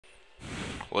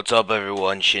What's up,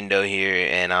 everyone? Shindo here,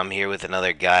 and I'm here with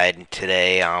another guide.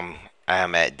 Today, I'm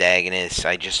at Daggonath.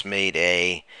 I just made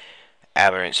a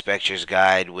Aberrant Specters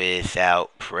guide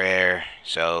without prayer,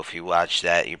 so if you watch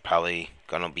that, you're probably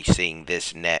gonna be seeing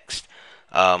this next.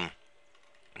 Um,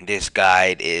 this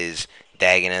guide is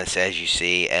Daggonath, as you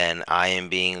see, and I am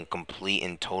being a complete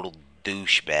and total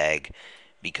douchebag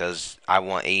because I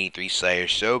want 83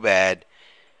 Slayers so bad.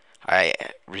 I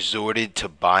resorted to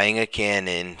buying a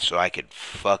cannon so I could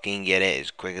fucking get it as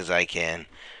quick as I can.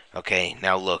 Okay,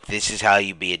 now look, this is how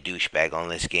you be a douchebag on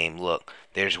this game. Look,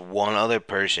 there's one other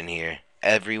person here.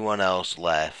 Everyone else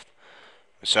left.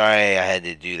 I'm sorry I had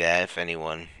to do that if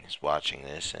anyone is watching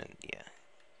this, and yeah,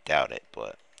 doubt it,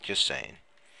 but just saying.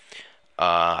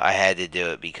 I had to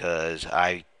do it because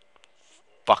I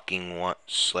fucking want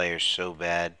Slayer so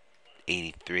bad.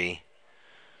 83.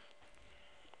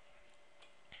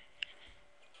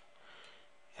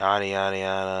 Yada yada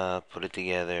yada. Put it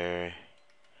together.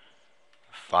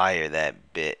 Fire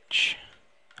that bitch.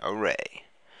 Hooray.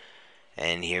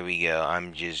 And here we go.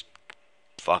 I'm just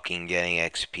fucking getting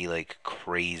XP like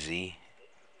crazy.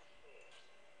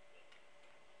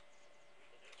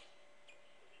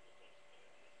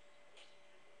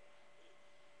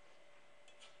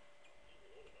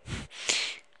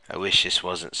 I wish this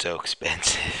wasn't so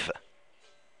expensive.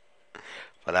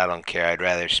 But I don't care. I'd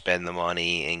rather spend the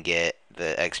money and get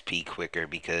the XP quicker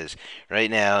because right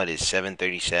now it is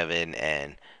 7:37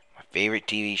 and my favorite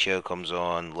TV show comes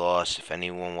on, Lost. If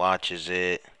anyone watches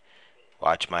it,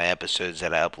 watch my episodes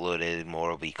that I uploaded. More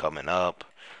will be coming up.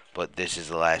 But this is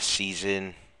the last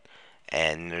season,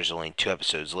 and there's only 2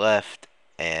 episodes left,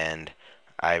 and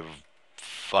I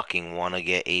fucking want to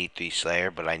get 83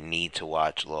 Slayer, but I need to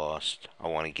watch Lost. I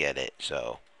want to get it,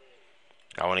 so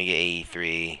I want to get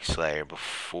 83 Slayer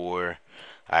before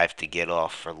I have to get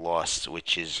off for Lost,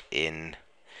 which is in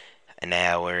an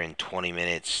hour and 20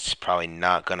 minutes. It's probably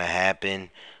not going to happen.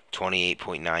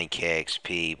 28.9k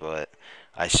XP, but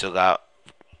I still got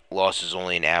Lost is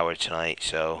only an hour tonight,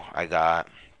 so I got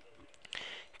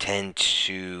 10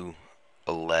 to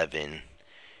 11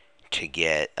 to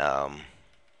get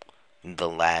the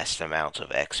last amount of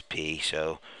XP.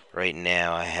 So right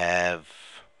now I have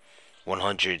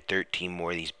 113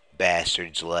 more of these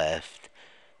bastards left.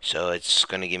 So it's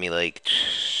gonna give me like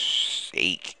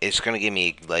eight. It's gonna give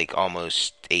me like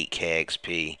almost 8k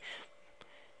XP.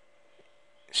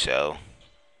 So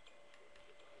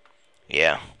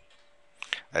yeah,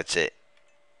 that's it.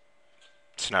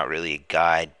 It's not really a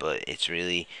guide, but it's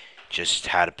really just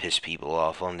how to piss people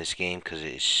off on this game because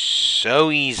it's so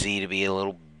easy to be a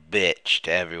little bitch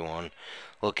to everyone.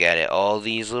 Look at it, all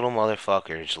these little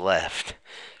motherfuckers left.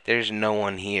 There's no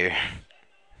one here,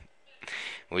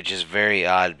 which is very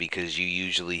odd because you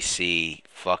usually see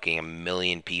fucking a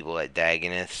million people at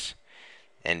Dagonaths,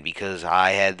 and because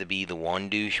I had to be the one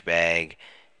douchebag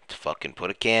to fucking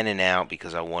put a cannon out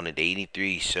because I wanted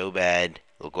 83 so bad,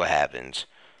 look what happens.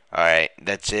 Alright,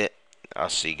 that's it. I'll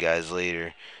see you guys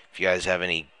later. If you guys have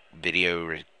any video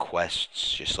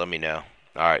requests, just let me know.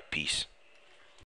 Alright, peace.